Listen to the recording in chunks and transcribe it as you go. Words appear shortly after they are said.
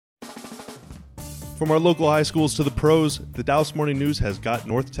From our local high schools to the pros, the Dallas Morning News has got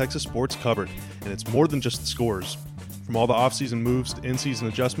North Texas sports covered, and it's more than just the scores. From all the off-season moves to in-season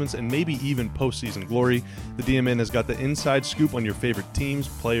adjustments and maybe even post-season glory, the DMN has got the inside scoop on your favorite teams,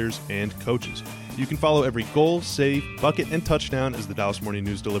 players, and coaches. You can follow every goal, save, bucket, and touchdown as the Dallas Morning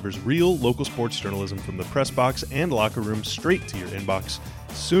News delivers real local sports journalism from the press box and locker room straight to your inbox.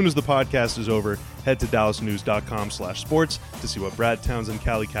 As soon as the podcast is over, head to dallasnews.com/sports to see what Brad Townsend,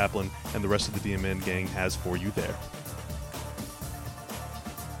 Callie Kaplan, and the rest of the DMN gang has for you there.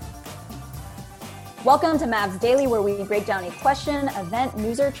 Welcome to Mavs Daily, where we break down a question, event,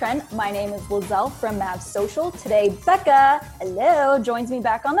 news, or trend. My name is Lizelle from Mavs Social. Today, Becca, hello, joins me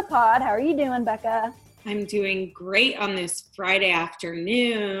back on the pod. How are you doing, Becca? I'm doing great on this Friday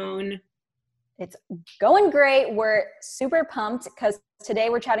afternoon. It's going great. We're super pumped because today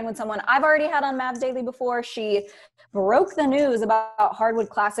we're chatting with someone I've already had on Mavs Daily before. She broke the news about Hardwood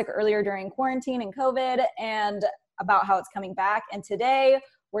Classic earlier during quarantine and COVID and about how it's coming back. And today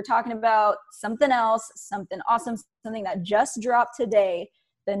we're talking about something else, something awesome, something that just dropped today,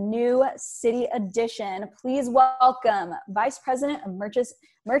 the new City Edition. Please welcome Vice President of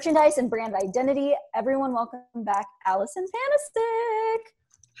Merchandise and Brand Identity. Everyone welcome back Alison Panasik.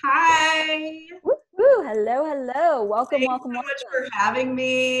 Hi. Woo, hello, hello. Welcome, Thanks welcome, so welcome. much for having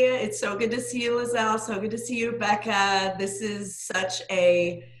me. It's so good to see you, Lizelle. So good to see you, Becca. This is such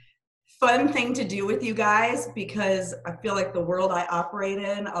a fun thing to do with you guys because I feel like the world I operate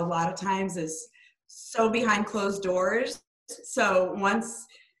in a lot of times is so behind closed doors. So once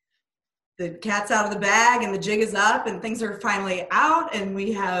the cat's out of the bag and the jig is up and things are finally out and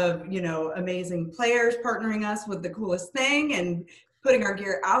we have, amazing players partnering us with the coolest thing and putting our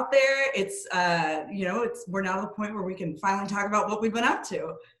gear out there, we're now at the point where we can finally talk about what we've been up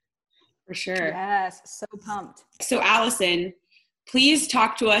to. For sure. Yes, so pumped. So Alison, please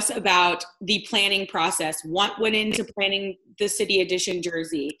talk to us about the planning process. What went into planning the City Edition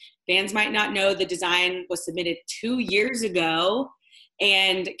jersey? Fans might not know the design was submitted 2 years ago.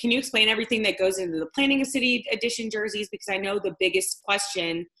 And can you explain everything that goes into the planning of City Edition jerseys? Because I know the biggest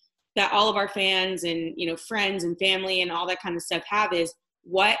question that all of our fans and, friends and family and all that kind of stuff have is,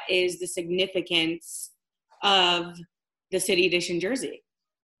 what is the significance of the City Edition jersey?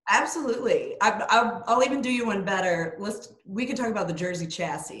 Absolutely. I'll even do you one better. We could talk about the jersey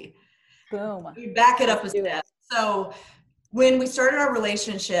chassis. Boom. We back it up a step. So when we started our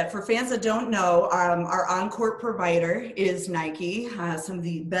relationship, for fans that don't know, our on-court provider is Nike, some of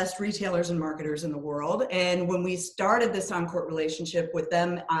the best retailers and marketers in the world. And when we started this on-court relationship with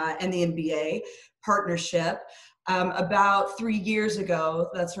them and the NBA partnership, about 3 years ago,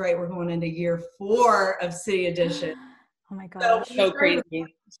 that's right, we're going into year 4 of City Edition. Oh my gosh. So crazy.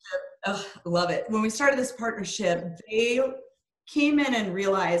 Love it. When we started this partnership, they came in and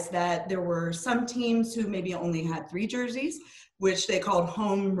realized that there were some teams who maybe only had 3 jerseys, which they called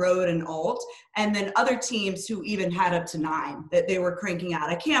home, road, and alt, and then other teams who even had up to 9 that they were cranking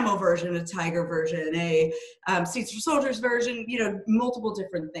out, a camo version, a tiger version, a Seats for Soldiers version, multiple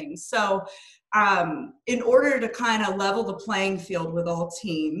different things. So in order to kind of level the playing field with all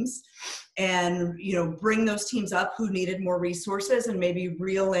teams and, bring those teams up who needed more resources and maybe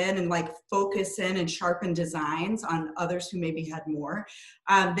reel in and focus in and sharpen designs on others who maybe had more,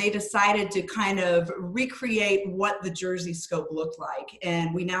 they decided to kind of recreate what the jersey scope looked like.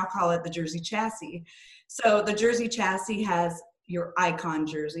 And we now call it the jersey chassis. So the jersey chassis has your icon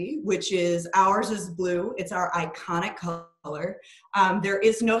jersey, which is ours is blue. It's our iconic color. There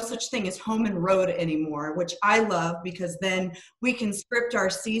is no such thing as home and road anymore, which I love because then we can script our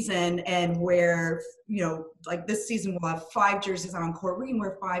season and wear, this season we'll have 5 jerseys on court. We can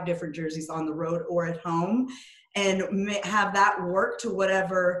wear 5 different jerseys on the road or at home and have that work to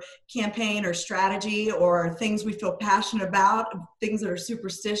whatever campaign or strategy or things we feel passionate about, things that are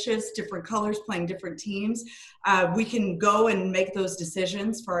superstitious, different colors playing different teams. We can go and make those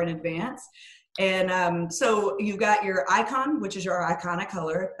decisions far in advance. And so you got your icon, which is your iconic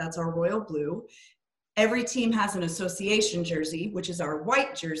color. That's our royal blue. Every team has an association jersey, which is our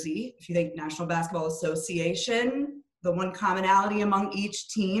white jersey. If you think National Basketball Association, the one commonality among each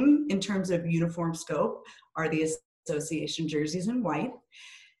team in terms of uniform scope are the association jerseys in white.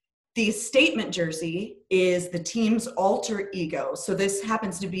 The statement jersey is the team's alter ego. So this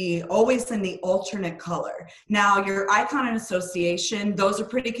happens to be always in the alternate color. Now, your icon and association, those are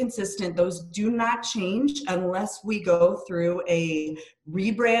pretty consistent. Those do not change unless we go through a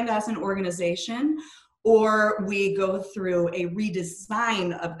rebrand as an organization or we go through a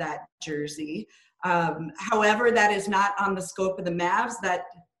redesign of that jersey. However, that is not on the scope of the Mavs. That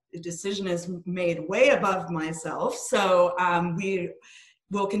decision is made way above myself. So we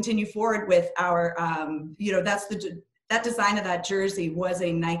we'll continue forward with our, that design of that jersey was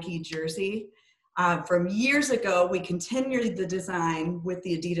a Nike jersey. From years ago, we continued the design with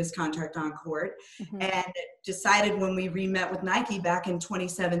the Adidas contract on court, and decided when we re-met with Nike back in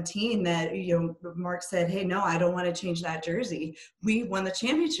 2017 that, Mark said, hey, no, I don't want to change that jersey. We won the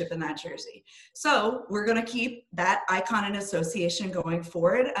championship in that jersey. So we're going to keep that icon and association going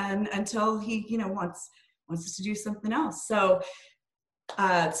forward until he, wants us to do something else. So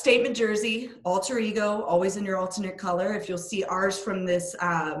statement jersey, alter ego, always in your alternate color. If you'll see, ours from this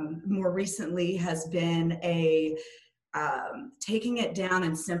more recently has been a taking it down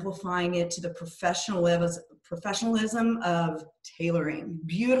and simplifying it to the professionalism of tailoring.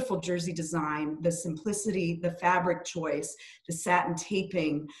 Beautiful jersey design, the simplicity, the fabric choice, the satin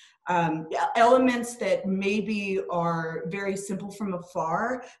taping, elements that maybe are very simple from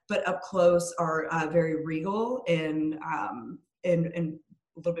afar, but up close are very regal and a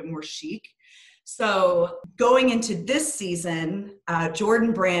little bit more chic. So going into this season,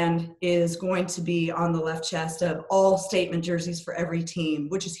 Jordan brand is going to be on the left chest of all statement jerseys for every team,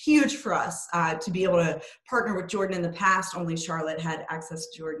 which is huge for us to be able to partner with Jordan. In the past, only Charlotte had access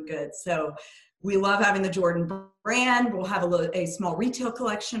to Jordan goods. So we love having the Jordan brand. We'll have a small retail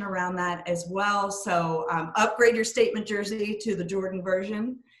collection around that as well. So upgrade your statement jersey to the Jordan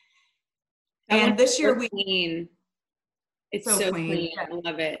version. And this year it's so clean. I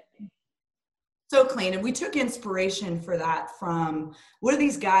love it. So clean. And we took inspiration for that from what do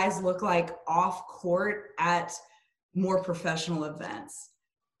these guys look like off court at more professional events?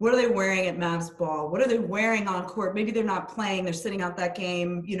 What are they wearing at Mavs ball? What are they wearing on court? Maybe they're not playing, they're sitting out that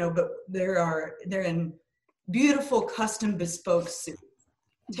game, but they're in beautiful custom bespoke suits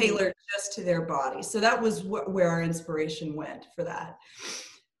tailored just to their body. So that was where our inspiration went for that.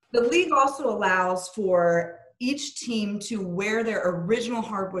 The league also allows for each team to wear their original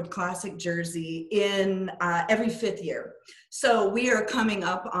Hardwood Classic jersey in every 5th year. So we are coming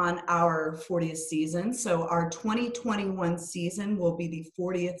up on our 40th season. So our 2021 season will be the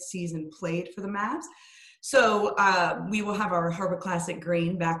 40th season played for the Mavs. So we will have our Hardwood Classic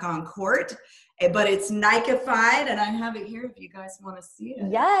green back on court, but it's Nike-fied, and I have it here if you guys want to see it.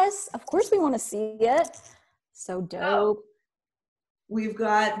 Yes, of course we want to see it. So dope. We've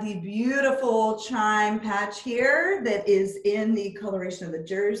got the beautiful chime patch here that is in the coloration of the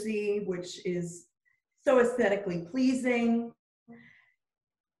jersey, which is so aesthetically pleasing.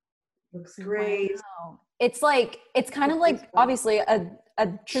 Looks great. Wow. It's kind of like obviously a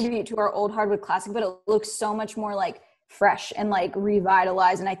tribute to our old Hardwood Classic, but it looks so much more like fresh and like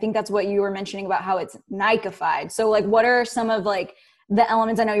revitalized. And I think that's what you were mentioning about how it's Nike-fied. So like, what are some of like the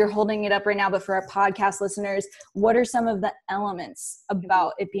elements? I know you're holding it up right now, but for our podcast listeners, what are some of the elements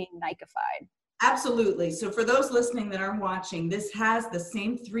about it being Nike-fied? Absolutely. So for those listening that aren't watching, this has the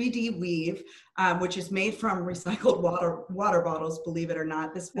same 3D weave, which is made from recycled water bottles, believe it or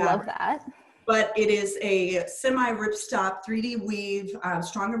not. This fabric. Love that. But it is a semi-ripstop 3D weave,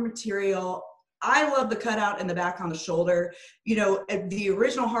 stronger material. I love the cutout in the back on the shoulder. The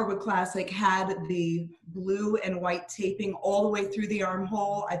original Hardwood Classic had the blue and white taping all the way through the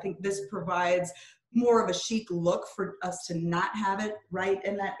armhole. I think this provides more of a chic look for us to not have it right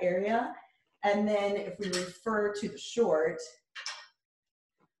in that area. And then if we refer to the short,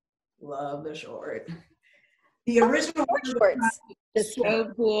 love the short. The original shorts. Just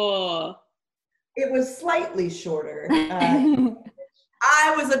so cool. It was slightly shorter.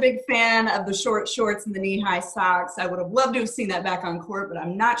 I was a big fan of the short shorts and the knee-high socks. I would have loved to have seen that back on court, but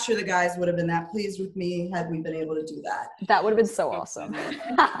I'm not sure the guys would have been that pleased with me had we been able to do that. That would have been so awesome.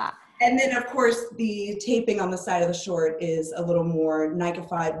 And then, of course, the taping on the side of the short is a little more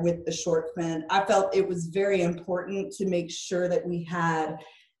Nike-fied with the short print. I felt it was very important to make sure that we had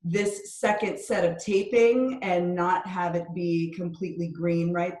this second set of taping and not have it be completely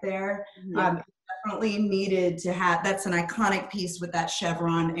green right there. Definitely needed to have, that's an iconic piece with that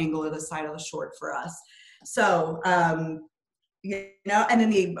chevron angle of the side of the short for us. So, and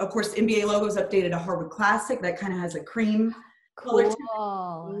then of course, NBA logo is updated to Hardwood Classic. That kind of has a cream color to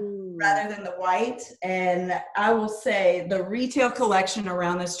it rather than the white. And I will say the retail collection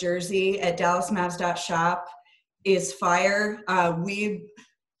around this jersey at DallasMavs.shop is fire. We've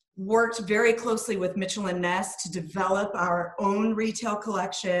worked very closely with Mitchell & Ness to develop our own retail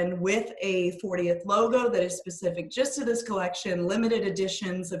collection with a 40th logo that is specific just to this collection, limited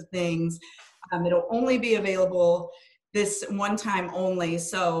editions of things. It'll only be available this one time only.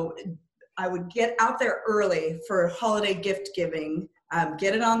 So I would get out there early for holiday gift giving.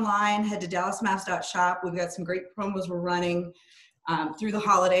 Get it online, head to DallasMavs.shop. We've got some great promos we're running through the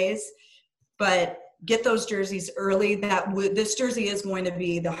holidays. But get those jerseys early. This jersey is going to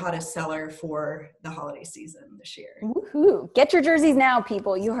be the hottest seller for the holiday season this year. Woohoo. Get your jerseys now,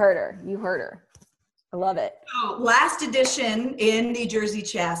 people. You heard her. I love it. So last edition in the jersey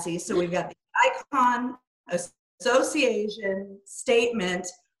chassis. So we've got the icon, association, statement,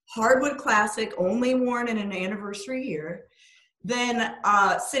 hardwood classic, only worn in an anniversary year. Then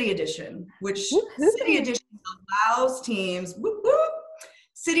city edition, which city edition allows teams,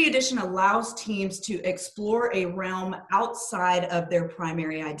 City Edition allows teams to explore a realm outside of their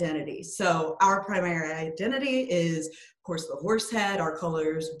primary identity. So our primary identity is, of course, the horse head, our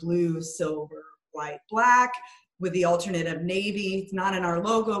colors, blue, silver, white, black, with the alternate of navy. It's not in our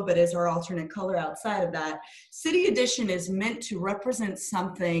logo, but is our alternate color outside of that. City Edition is meant to represent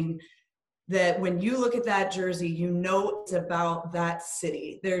something that when you look at that jersey, you know it's about that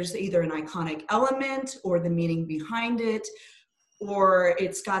city. There's either an iconic element or the meaning behind it, or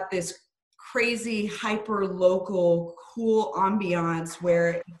it's got this crazy hyper local cool ambiance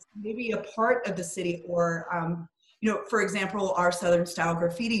where it's maybe a part of the city, or for example, our Southern style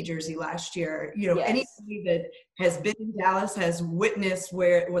graffiti jersey last year. Anybody that has been in Dallas has witnessed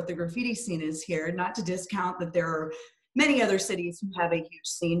what the graffiti scene is here. Not to discount that there are many other cities who have a huge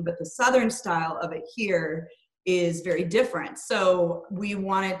scene, but the Southern style of it here is very different. So we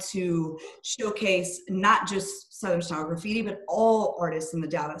wanted to showcase not just Southern style graffiti, but all artists in the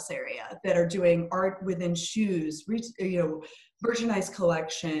Dallas area that are doing art within shoes, merchandise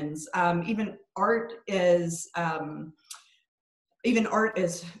collections, even art as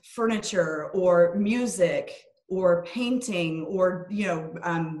furniture or music or painting or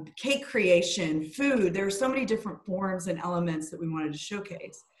cake creation, food. There are so many different forms and elements that we wanted to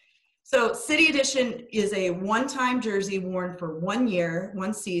showcase. So City Edition is a one-time jersey worn for 1 year,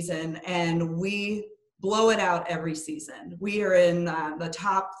 1 season, and we blow it out every season. We are in the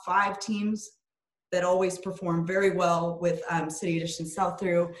top 5 teams that always perform very well with City Edition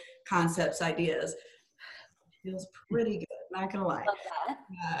sell-through concepts, ideas. Feels pretty good, not gonna lie. Love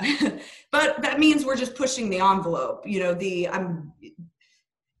that. But that means we're just pushing the envelope.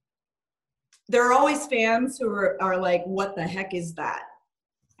 There are always fans who are like, what the heck is that?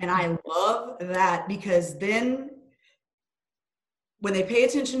 And I love that, because then when they pay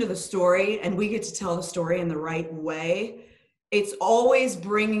attention to the story and we get to tell the story in the right way, it's always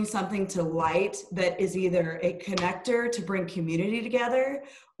bringing something to light that is either a connector to bring community together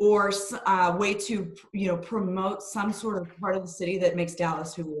or a way to promote some sort of part of the city that makes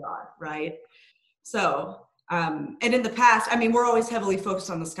Dallas who we are, right? So, and in the past, we're always heavily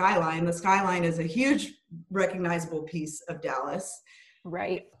focused on the skyline. The skyline is a huge recognizable piece of Dallas.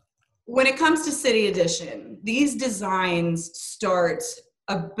 Right. When it comes to City Edition, these designs start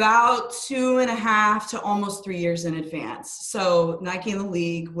about 2.5 to almost 3 years in advance. So Nike and the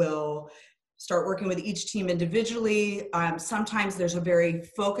league will start working with each team individually. Sometimes there's a very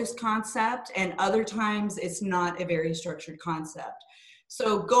focused concept, and other times it's not a very structured concept.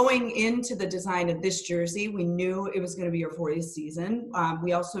 So going into the design of this jersey, we knew it was going to be our 40th season.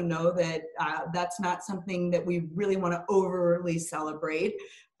 We also know that that's not something that we really want to overly celebrate.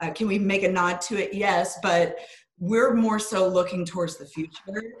 Can we make a nod to it? Yes, but we're more so looking towards the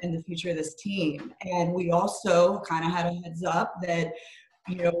future and the future of this team. And we also kind of had a heads up that,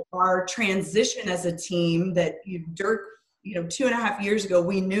 our transition as a team, that Dirk, 2.5 years ago,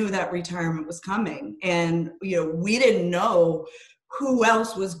 we knew that retirement was coming. And, we didn't know who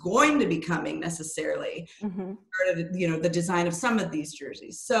else was going to be coming necessarily, part of the design of some of these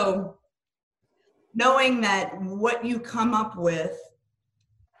jerseys. So knowing that what you come up with,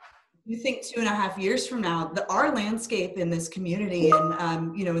 you think 2.5 years from now, our landscape in this community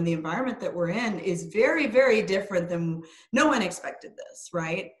and, in the environment that we're in is very, very different than no one expected this,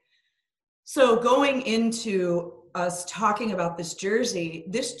 right? So going into us talking about this jersey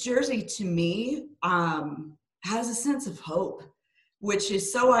to me has a sense of hope, which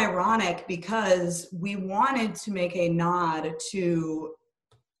is so ironic because we wanted to make a nod to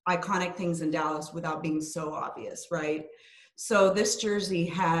iconic things in Dallas without being so obvious, right? So this jersey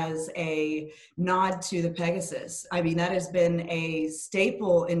has a nod to the Pegasus. That has been a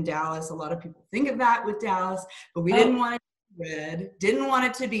staple in Dallas. A lot of people think of that with Dallas, but we didn't want it to be red, didn't want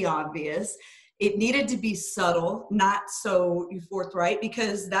it to be obvious. It needed to be subtle, not so forthright,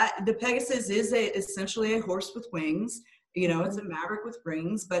 because the Pegasus is essentially a horse with wings. It's a maverick with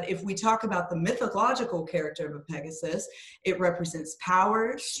wings, but if we talk about the mythological character of a Pegasus, it represents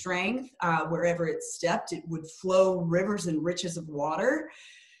power, strength. Wherever it stepped, it would flow rivers and riches of water.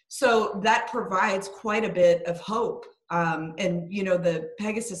 So that provides quite a bit of hope. And the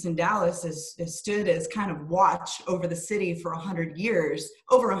Pegasus in Dallas has stood as kind of watch over the city for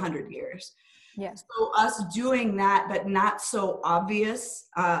over 100 years. Yes. So us doing that, but not so obvious,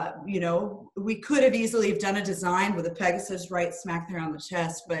 we could have easily have done a design with a Pegasus right smack there on the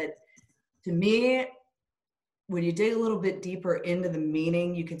chest. But to me, when you dig a little bit deeper into the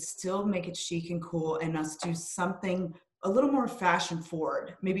meaning, you could still make it chic and cool and us do something a little more fashion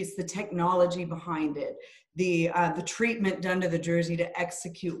forward. Maybe it's the technology behind it, the treatment done to the jersey to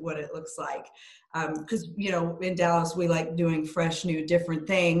execute what it looks like. Because, in Dallas, we like doing fresh, new, different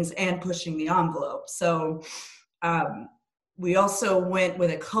things and pushing the envelope. So we also went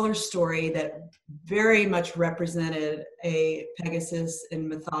with a color story that very much represented a Pegasus in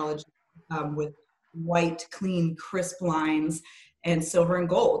mythology, with white, clean, crisp lines and silver and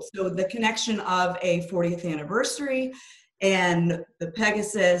gold. So the connection of a 40th anniversary and the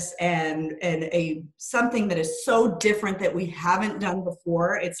Pegasus and something that is so different that we haven't done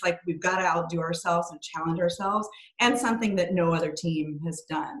before. It's like we've got to outdo ourselves and challenge ourselves, and something that no other team has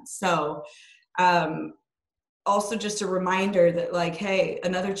done. So also just a reminder that, like, hey,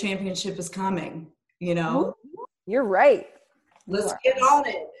 another championship is coming, You're right. Let's get on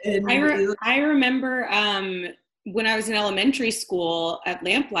it. And I remember when I was in elementary school at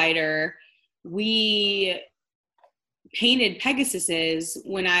Lamplighter, we painted Pegasuses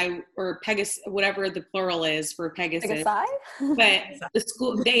or Pegasus, whatever the plural is for Pegasus. But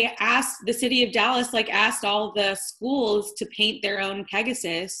the city of Dallas asked all the schools to paint their own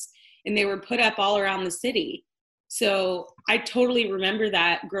Pegasus, and they were put up all around the city. So I totally remember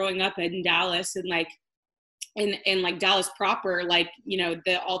that growing up in Dallas and in Dallas proper,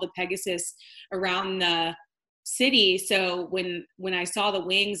 all the Pegasus around the city. So when I saw the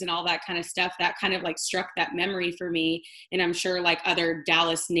wings and all that kind of stuff, that kind of struck that memory for me. And I'm sure other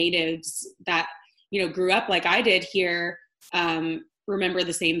Dallas natives that, grew up like I did here, remember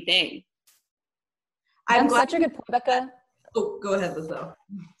the same thing. That's such a good point, Becca. Oh, go ahead, Lizelle.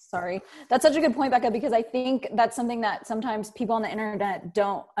 Sorry. That's such a good point, Becca, because I think that's something that sometimes people on the internet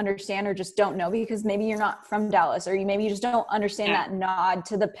don't understand or just don't know, because maybe you're not from Dallas, or maybe you just don't understand that nod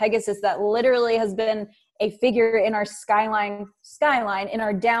to the Pegasus that literally has been a figure in our skyline in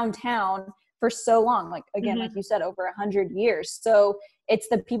our downtown for so long. Like you said, over 100 years. So it's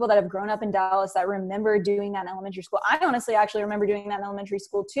the people that have grown up in Dallas that remember doing that in elementary school. I honestly actually remember doing that in elementary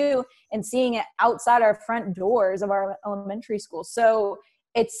school too, and seeing it outside our front doors of our elementary school. So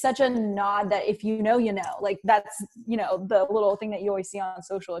it's such a nod that if you know, that's, the little thing that you always see on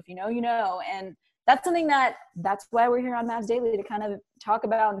social. If you know, and that's something that's why we're here on Mavs Daily, to kind of talk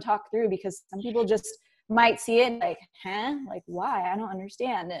about and talk through, because some people just might see it why? I don't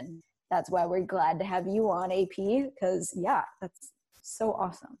understand. And that's why we're glad to have you on, AP, because that's so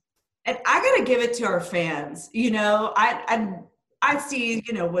awesome. And I got to give it to our fans. I see,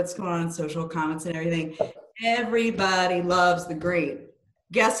 what's going on in social comments and everything. Everybody loves the green.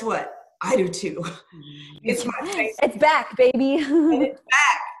 Guess what? I do too. It's my favorite. It's back, baby. And it's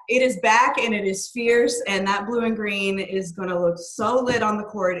back. It is back, and it is fierce, and that blue and green is going to look so lit on the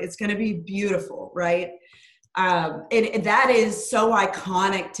court. It's going to be beautiful, right? And that is so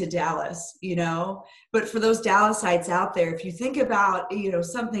iconic to Dallas, but for those Dallasites out there, if you think about,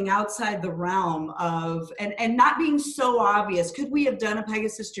 something outside the realm of, and not being so obvious, could we have done a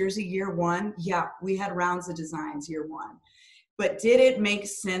Pegasus jersey year one? Yeah, we had rounds of designs year one, but did it make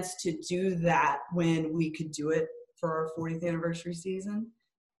sense to do that when we could do it for our 40th anniversary season?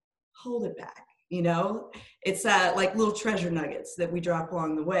 Hold it back. It's like little treasure nuggets that we drop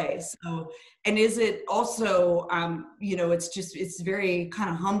along the way. So, and is it also, it's very kind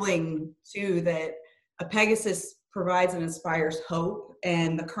of humbling too, that a Pegasus provides and inspires hope.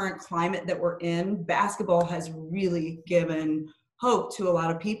 And the current climate that we're in, basketball has really given hope to a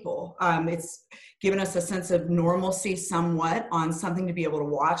lot of people. It's given us a sense of normalcy somewhat on something to be able to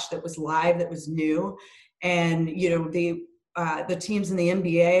watch that was live, that was new. And, the teams in the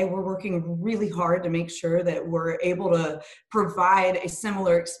NBA, we're working really hard to make sure that we're able to provide a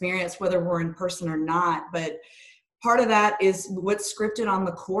similar experience, whether we're in person or not. But part of that is what's scripted on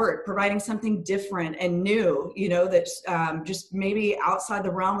the court, providing something different and new, that's just maybe outside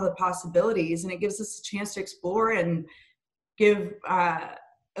the realm of the possibilities. And it gives us a chance to explore and give a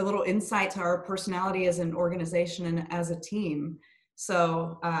little insight to our personality as an organization and as a team.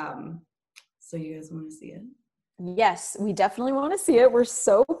 So, so you guys want to see it? Yes, we definitely want to see it. We're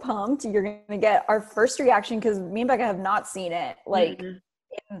so pumped. You're going to get our first reaction, because me and Becca have not seen it in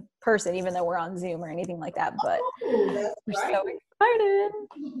person, even though we're on Zoom or anything like that. But we're so excited.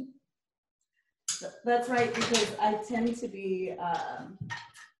 That's right, because I tend to be a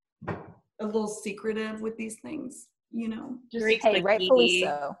little secretive with these things, Just, hey, rightfully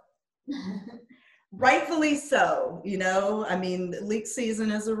so. rightfully so, you know. I mean, leak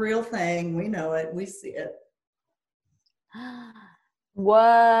season is a real thing. We know it. We see it.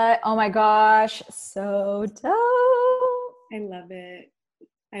 What? Oh my gosh. So dope. I love it.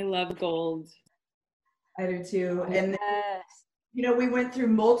 I love gold. I do too. And Yes. you know, we went through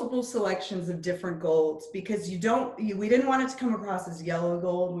multiple selections of different golds because we didn't want it to come across as yellow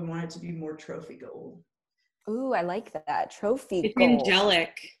gold. We want it to be more trophy gold. Ooh, I like that. Trophy It's gold.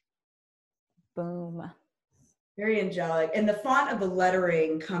 angelic. Boom. Very angelic. And the font of the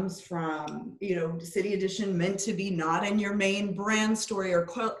lettering comes from, you know, City Edition, meant to be not in your main brand story or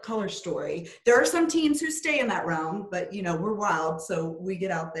color story. There are some teams who stay in that realm, but, you know, we're wild, so we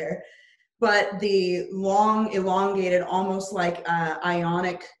get out there. But the long, elongated, almost like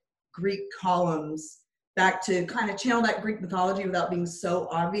Ionic Greek columns, back to kind of channel that Greek mythology without being so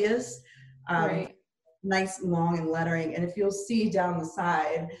obvious. Right. Nice, long, and lettering. And if you'll see down the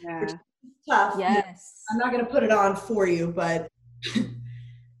side, which Yeah. is tough. Yes. I'm not going to put it on for you, but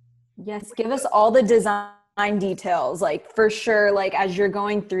Yes. Give us all the design details, like for sure. Like as you're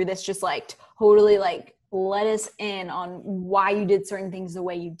going through this, just like totally like let us in on why you did certain things the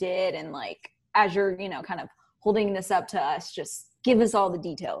way you did. And like, as you're, you know, kind of holding this up to us, just give us all the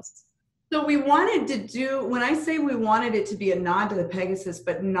details. so we wanted to do, when I say we wanted it to be a nod to the Pegasus,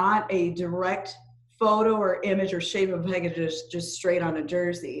 but not a direct photo or image or shape of Pegasus just straight on a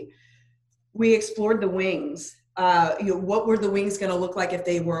jersey, we explored the wings. You know, what were the wings going to look like if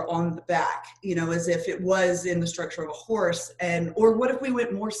they were on the back, you know, as if it was in the structure of a horse, or what if we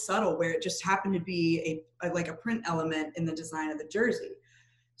went more subtle where it just happened to be like a print element in the design of the jersey.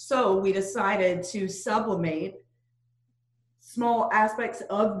 So we decided to sublimate small aspects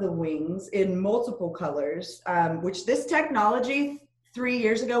of the wings in multiple colors, which this technology 3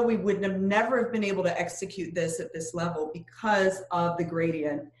 years ago, we would have never have been able to execute this at this level because of the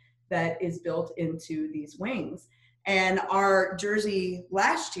gradient that is built into these wings. And our jersey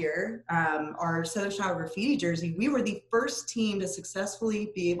last year, our Southern Style Graffiti jersey, we were the first team to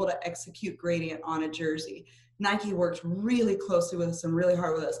successfully be able to execute gradient on a jersey. Nike worked really closely with us and really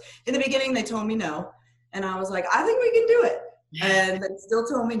hard with us. In the beginning, they told me no. And I was like, I think we can do it. And they still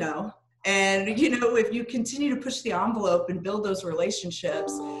told me no. And, you know, if you continue to push the envelope and build those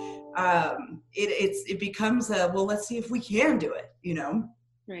relationships, it becomes well, let's see if we can do it, you know?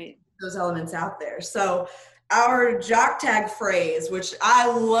 Right. Those elements out there. So our jock tag phrase, which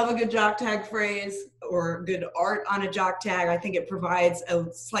I love a good jock tag phrase or good art on a jock tag. I think it provides a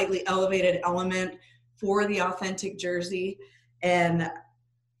slightly elevated element for the authentic jersey. And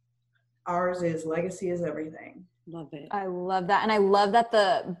ours is legacy is everything. Love it. I love that. And I love that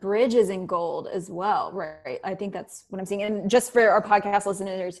the bridge is in gold as well, right? I think that's what I'm seeing. And just for our podcast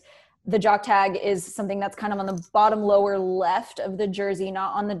listeners, the jock tag is something that's kind of on the bottom lower left of the jersey,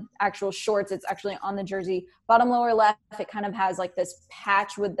 not on the actual shorts. It's actually on the jersey, bottom lower left. It kind of has like this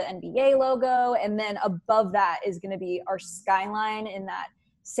patch with the NBA logo. And then above that is going to be our skyline in that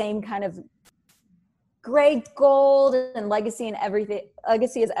same kind of gray gold, and legacy and everything.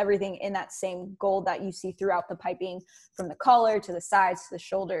 Legacy is everything in that same gold that you see throughout the piping, from the collar to the sides to the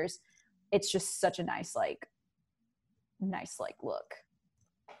shoulders. It's just such a nice look. And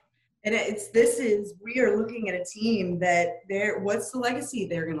we are looking at a team that what's the legacy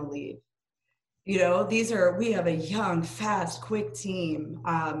they're going to leave? You know, we have a young, fast, quick team,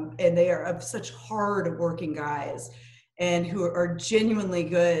 and they are of such hard working guys and who are genuinely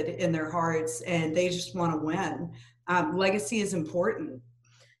good in their hearts, and they just want to win. Legacy is important.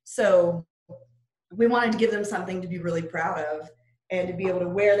 So we wanted to give them something to be really proud of and to be able to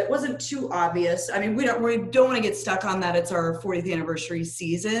wear that wasn't too obvious. I mean, we don't want to get stuck on that. It's our 40th anniversary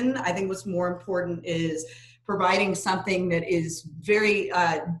season. I think what's more important is providing something that is very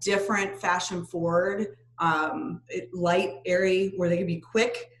different, fashion forward, light, airy, where they can be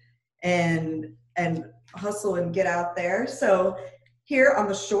quick and hustle and get out there. So here on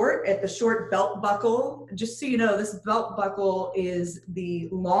the short, at the short belt buckle, just so you know, this belt buckle is the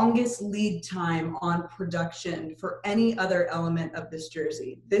longest lead time on production for any other element of this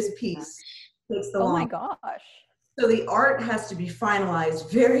jersey. This piece takes the longest. Oh my gosh. So the art has to be finalized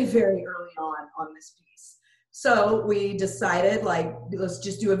very, very early on this piece. So we decided, like, let's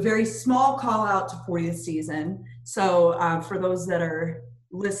just do a very small call out to 40th season. So for those that are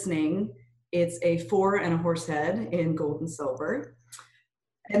listening, it's a 4 and a horse head in gold and silver.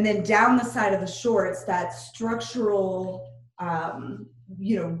 And then down the side of the shorts, that structural,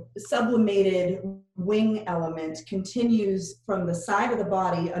 sublimated wing element continues from the side of the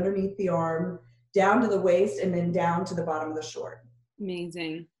body underneath the arm down to the waist and then down to the bottom of the short.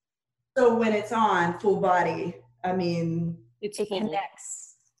 Amazing. So when it's on full body, I mean, it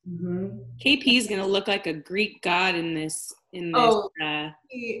connects. Mm-hmm. KP is going to look like a Greek god in this.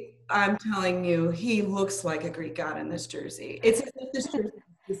 I'm telling you, he looks like a Greek god in this jersey. It's as if this jersey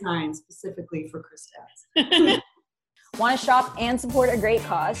is designed specifically for Kristaps. Want to shop and support a great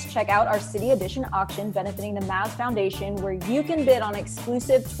cause? Check out our City Edition auction benefiting the Mavs Foundation, where you can bid on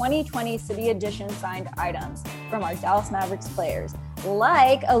exclusive 2020 City Edition signed items from our Dallas Mavericks players,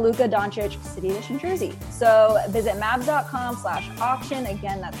 like a Luka Doncic City Edition jersey. So visit mavs.com/auction.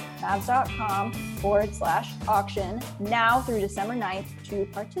 Again, that's mavs.com/auction now through December 9th to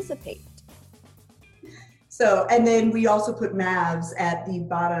participate. So, and then we also put Mavs at the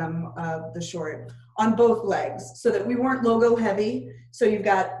bottom of the short on both legs so that we weren't logo heavy. So you've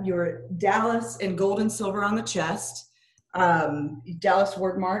got your Dallas in gold and silver on the chest, Dallas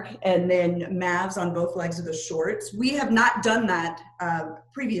word mark, and then Mavs on both legs of the shorts. We have not done that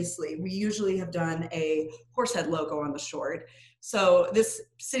previously. We usually have done a horsehead logo on the short. So this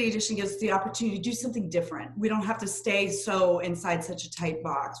City Edition gives us the opportunity to do something different. We don't have to stay so inside such a tight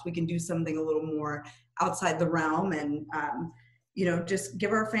box. We can do something a little more outside the realm and just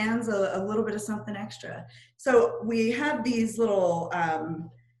give our fans a little bit of something extra. So we have these little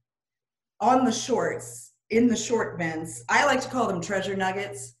on the shorts, in the short bins. I like to call them treasure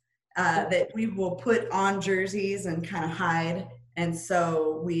nuggets that we will put on jerseys and kind of hide. And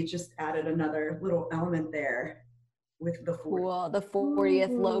so we just added another little element there with the 40. Cool. The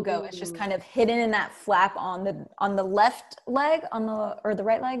 40th logo. It's just kind of hidden in that flap on the left leg, or the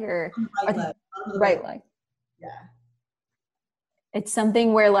right leg, or On the right leg. Yeah. It's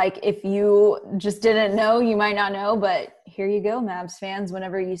something where, like, if you just didn't know, you might not know, but here you go, Mavs fans.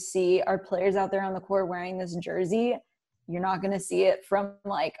 Whenever you see our players out there on the court wearing this jersey, you're not going to see it from,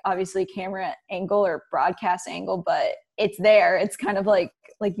 like, obviously camera angle or broadcast angle, but it's there. It's kind of like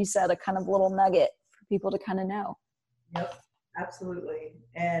you said, a kind of little nugget for people to kind of know. Yep, absolutely.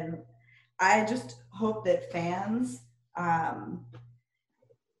 And I just hope that fans,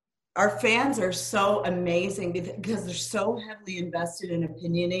 our fans are so amazing because they're so heavily invested and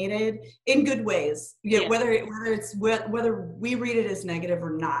opinionated in good ways. Yeah. Whether we read it as negative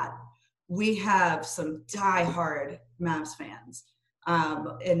or not, we have some diehard Mavs fans.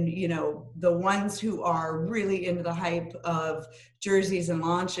 And the ones who are really into the hype of jerseys and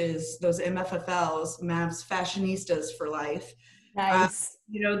launches, those MFFLs, Mavs fashionistas for life. Nice.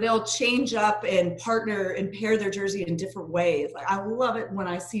 They'll change up and partner and pair their jersey in different ways. Like, I love it when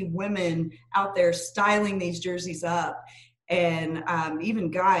I see women out there styling these jerseys up, and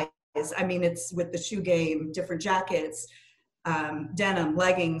even guys. I mean, it's with the shoe game, different jackets, denim,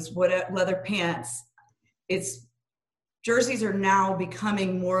 leggings, leather pants. Jerseys are now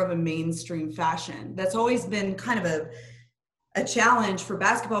becoming more of a mainstream fashion. That's always been kind of a challenge for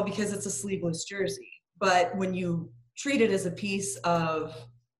basketball because it's a sleeveless jersey. But when you treat it as a piece of,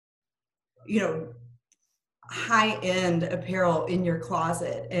 high-end apparel in your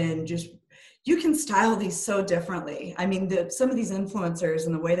closet, and just, you can style these so differently. I mean, some of these influencers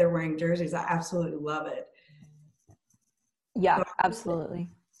and the way they're wearing jerseys, I absolutely love it. Yeah, so absolutely.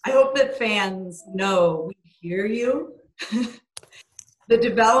 I hope that fans know we hear you. The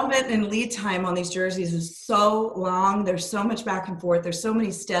development and lead time on these jerseys is so long. There's so much back and forth. There's so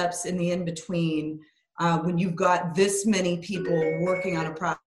many steps in the in-between. When you've got this many people working on a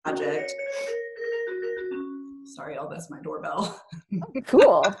project. Sorry, that's my doorbell.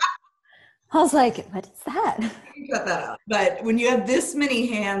 Cool. I was like, what is that? Cut that out. But when you have this many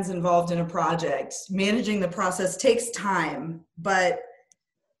hands involved in a project, managing the process takes time, but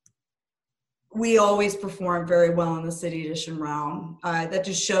we always perform very well in the City Edition realm. That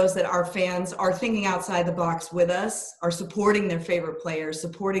just shows that our fans are thinking outside the box with us, are supporting their favorite players,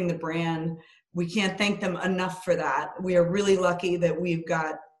 supporting the brand. We can't thank them enough for that. We are really lucky that we've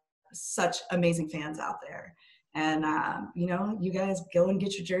got such amazing fans out there. And, you guys go and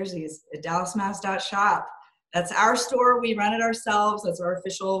get your jerseys at DallasMavs.shop. That's our store. We run it ourselves. That's our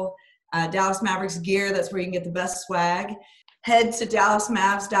official Dallas Mavericks gear. That's where you can get the best swag. Head to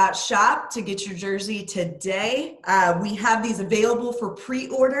DallasMavs.shop to get your jersey today. We have these available for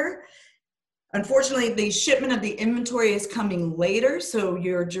pre-order. Unfortunately, the shipment of the inventory is coming later, so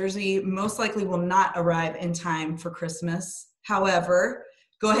your jersey most likely will not arrive in time for Christmas. However,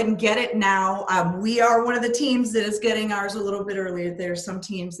 go ahead and get it now. We are one of the teams that is getting ours a little bit earlier. There are some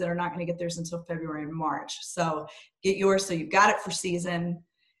teams that are not going to get theirs until February and March. So get yours so you've got it for season,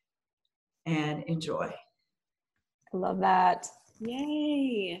 and enjoy. I love that.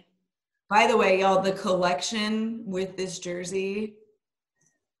 Yay. By the way, y'all, the collection with this jersey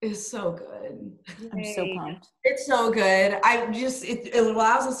is so good. I'm so pumped. It's so good. It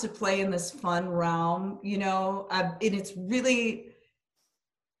allows us to play in this fun realm, and it's really,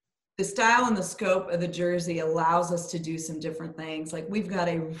 the style and the scope of the jersey allows us to do some different things. Like we've got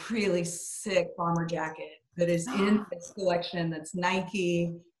a really sick bomber jacket that is in this collection that's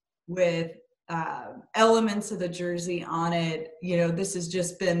Nike with elements of the jersey on it. You know, this has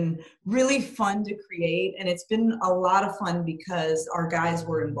just been really fun to create, and it's been a lot of fun because our guys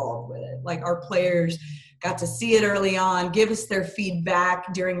were involved with it. Like our players got to see it early on, give us their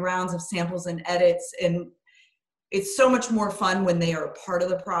feedback during rounds of samples and edits, and it's so much more fun when they are a part of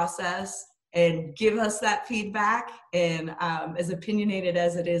the process and give us that feedback. And as opinionated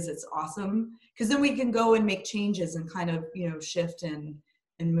as it is, it's awesome because then we can go and make changes and kind of, you know, shift and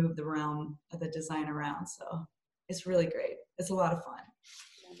move the design around. So it's really great. It's a lot of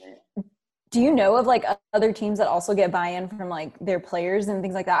fun. Do you know of like other teams that also get buy-in from like their players and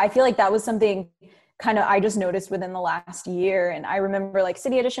things like that? I feel like that was something kind of I just noticed within the last year. And I remember like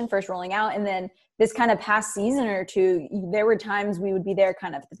City Edition first rolling out, and then this kind of past season or two, there were times we would be there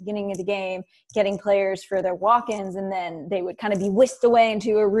kind of at the beginning of the game, getting players for their walk-ins, and then they would kind of be whisked away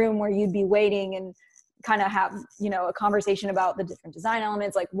into a room where you'd be waiting and kind of have, you know, a conversation about the different design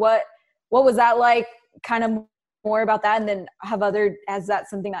elements. Like what was that like, kind of more about that? And then is that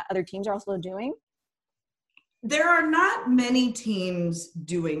something that other teams are also doing? There are not many teams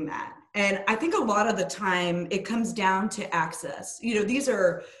doing that. And I think a lot of the time it comes down to access. You know, these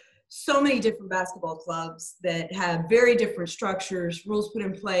are so many different basketball clubs that have very different structures, rules put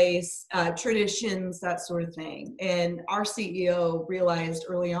in place, traditions, that sort of thing. And our CEO realized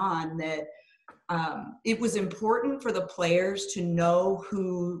early on that it was important for the players to know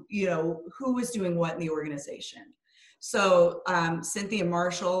who was doing what in the organization. So Cynthia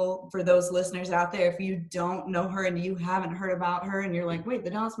Marshall, for those listeners out there, if you don't know her and you haven't heard about her and you're like, wait,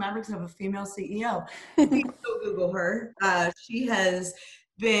 the Dallas Mavericks have a female CEO, please go Google her. She has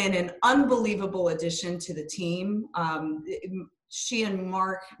been an unbelievable addition to the team. She and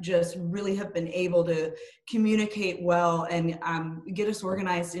Mark just really have been able to communicate well and get us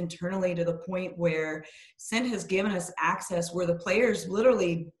organized internally to the point where Cint has given us access where the players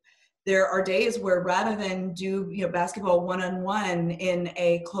literally, there are days where rather than do, you know, basketball one-on-one in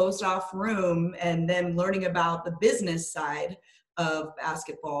a closed off room and then learning about the business side of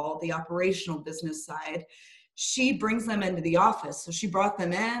basketball, the operational business side, she brings them into the office. So she brought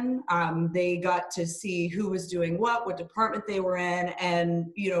them in. They got to see who was doing what department they were in, and,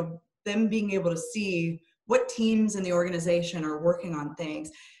 you know, them being able to see what teams in the organization are working on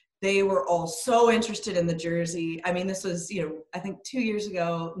things. They were all so interested in the jersey. I mean, this was, you know, I think 2 years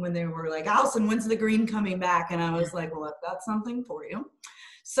ago when they were like, Alison, when's the green coming back? And I was like, well, I've got something for you.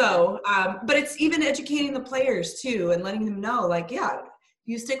 So, but it's even educating the players too and letting them know, like, yeah,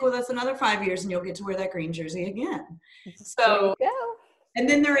 you stick with us another 5 years and you'll get to wear that green jersey again. So, and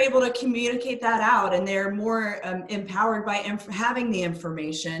then they're able to communicate that out, and they're more empowered by having the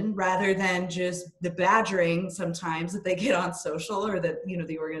information rather than just the badgering sometimes that they get on social, or that, you know,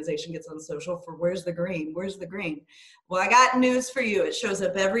 the organization gets on social for where's the green? Well, I got news for you. It shows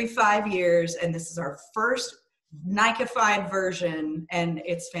up every 5 years, and this is our first Nike-fied version, and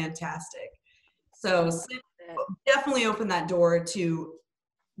it's fantastic. So definitely open that door to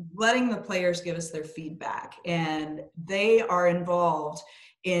letting the players give us their feedback, and they are involved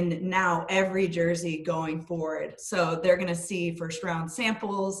in now every jersey going forward. So they're going to see first round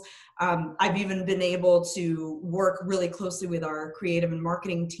samples. I've even been able to work really closely with our creative and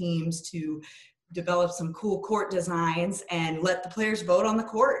marketing teams to develop some cool court designs and let the players vote on the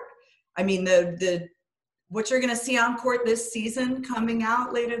court. I mean, what you're going to see on court this season, coming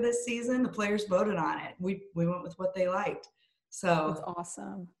out later this season, the players voted on it. We went with what they liked. So that's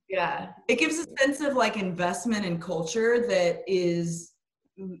awesome. Yeah. It gives a sense of like investment and culture that is,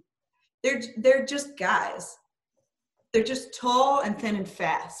 they're just guys. They're just tall and thin and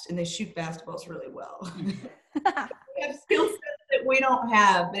fast, and they shoot basketballs really well. They have skill sets that we don't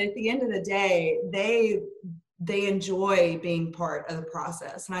have, but at the end of the day, they enjoy being part of the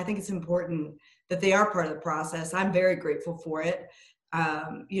process. And I think it's important that they are part of the process. I'm very grateful for it,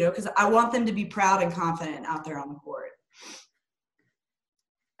 you know, because I want them to be proud and confident out there on the court.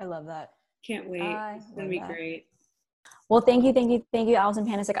 I love that. Can't wait. It's going to be great. Well, thank you, Alison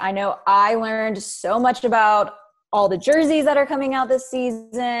Panasik. I know I learned so much about all the jerseys that are coming out this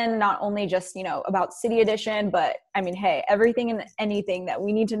season, not only just, you know, about City Edition, but I mean, hey, everything and anything that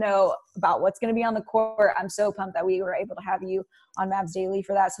we need to know about what's going to be on the court. I'm so pumped that we were able to have you on Mavs Daily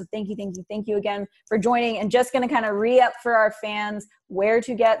for that. So thank you again for joining, and just going to kind of re-up for our fans where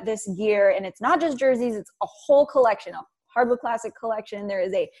to get this gear. And it's not just jerseys, it's a whole collection, a Hardwood Classic collection. There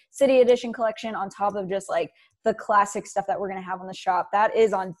is a City Edition collection on top of just like the classic stuff that we're going to have on the shop. That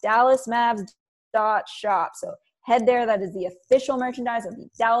is on DallasMavs.shop. So head there. That is the official merchandise of the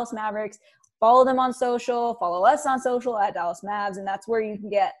Dallas Mavericks. Follow them on social, follow us on social at Dallas Mavs, and that's where you can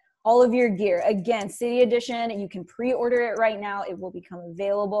get all of your gear. Again, City Edition, you can pre-order it right now. It will become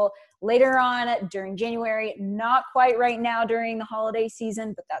available later on during January. Not quite right now during the holiday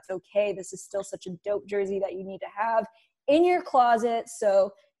season, but that's okay. This is still such a dope jersey that you need to have in your closet.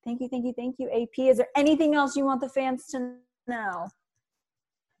 So thank you, AP. Is there anything else you want the fans to know?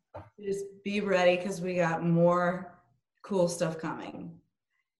 Just be ready because we got more cool stuff coming.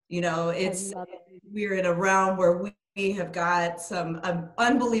 You know, we're in a realm where we have got some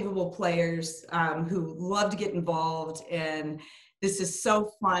unbelievable players who love to get involved, and this is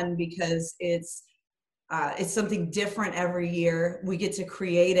so fun because it's something different every year. We get to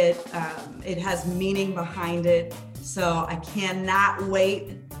create it. It has meaning behind it. So I cannot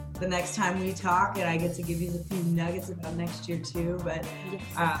wait the next time we talk, and I get to give you a few nuggets about next year too. But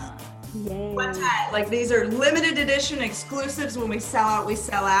one time, like, these are limited edition exclusives. When we sell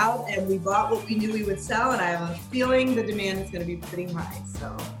out, and we bought what we knew we would sell, and I have a feeling the demand is going to be pretty high.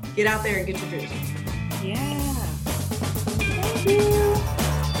 So get out there and get your jersey. Yeah. Thank you.